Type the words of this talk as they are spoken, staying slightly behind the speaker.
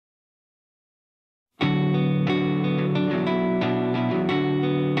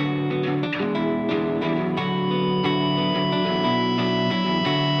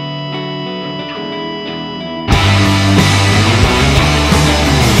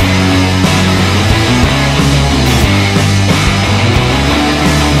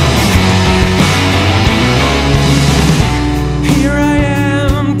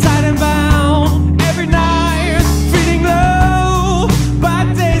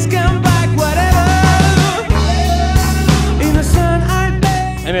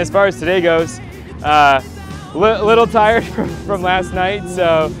as far as today goes, little tired from last night,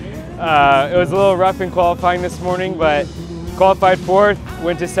 so it was a little rough in qualifying this morning, but qualified 4th,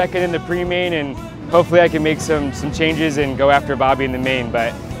 went to 2nd in the pre-main, and hopefully I can make some changes and go after Bobby in the main,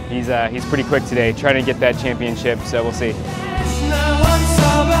 but he's pretty quick today, trying to get that championship, so we'll see.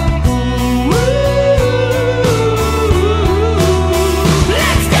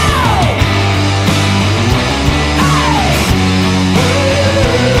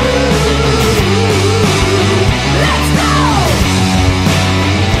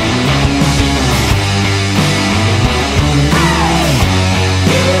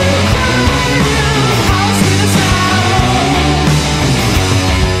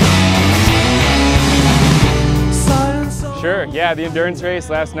 Sure, yeah, the endurance race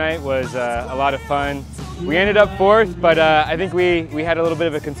last night was a lot of fun. We ended up 4th, but I think we had a little bit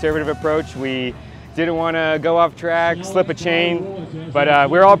of a conservative approach. We didn't want to go off track, slip a chain, but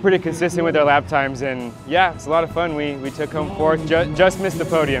we were all pretty consistent with our lap times, and yeah, it's a lot of fun. We took home 4th, just missed the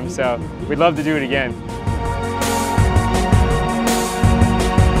podium, so we'd love to do it again.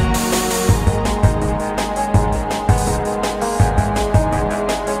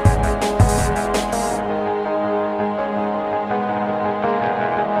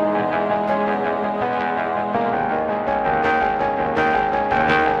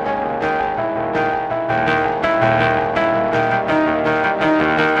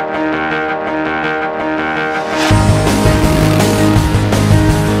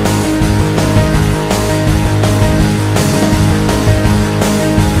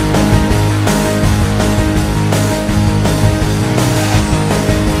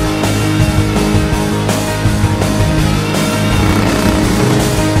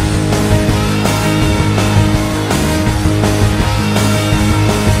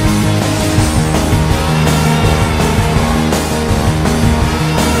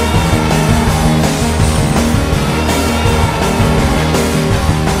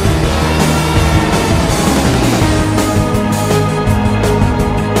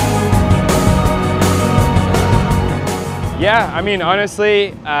 Yeah, I mean,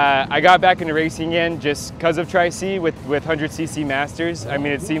 honestly, I got back into racing again just because of Tri-C with 100cc Masters. I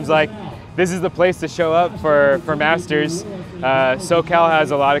mean, it seems like this is the place to show up for Masters. SoCal has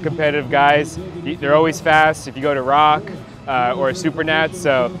a lot of competitive guys. They're always fast if you go to Rock or Super Nats,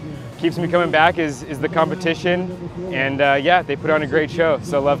 so keeps me coming back is the competition. And yeah, they put on a great show,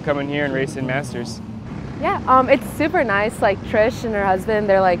 so I love coming here and racing Masters. Yeah, it's super nice. Like Trish and her husband,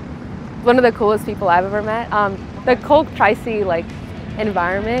 they're like one of the coolest people I've ever met. The whole Tri-C like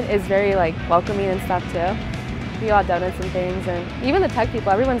environment is very like welcoming and stuff too. We got donuts and things, and even the tech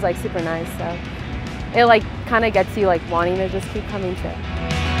people, everyone's like super nice. So it like kind of gets you like wanting to just keep coming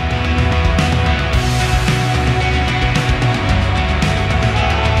too.